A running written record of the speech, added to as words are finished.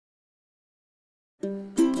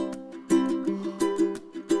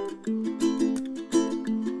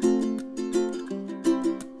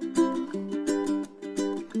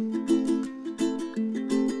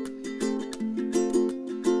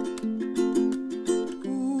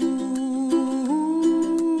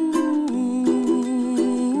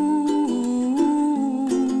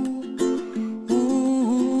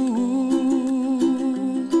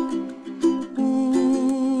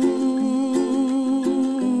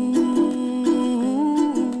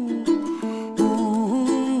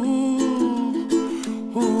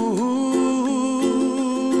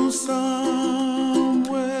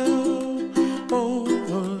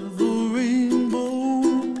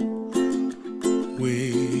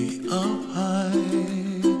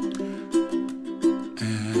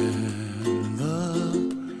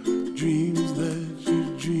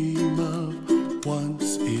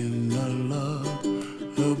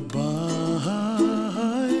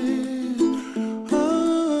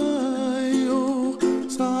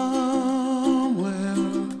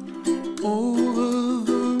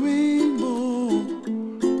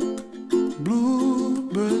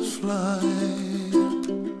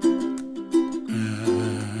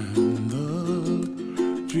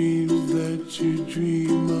Dreams that you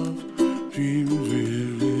dream of, dreams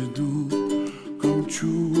really do come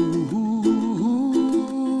true.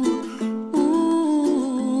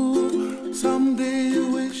 Ooh, someday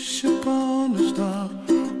you wish upon a star,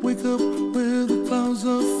 wake up where the clouds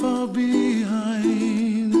are far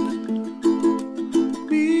behind.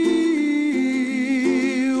 Be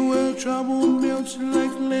where trouble melts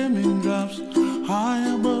like lemon drops, high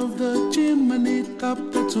above the chimney top.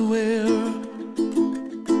 That's where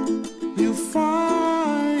you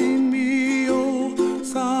find me, oh,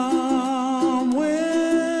 somewhere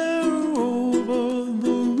over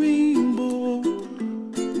the rainbow.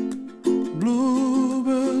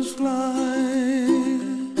 Bluebirds fly,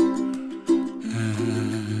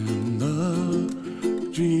 and the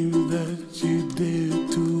dream that you dare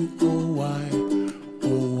to, oh why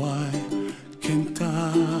can't I?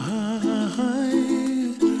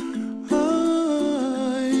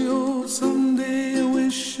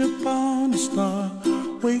 Upon a star,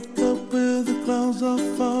 wake up where the clouds are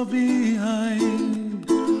far behind.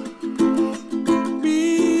 Be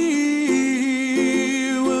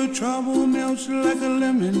where trouble melts like a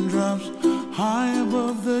lemon drops, high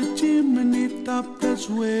above the chimney top. That's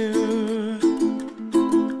where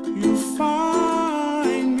you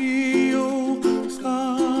find me, oh,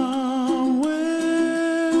 somewhere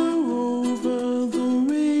over the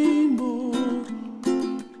rainbow,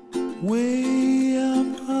 way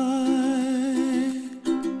up high.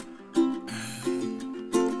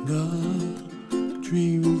 And the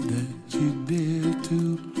dreams that you dare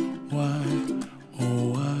to, why, oh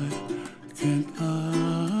why can't I?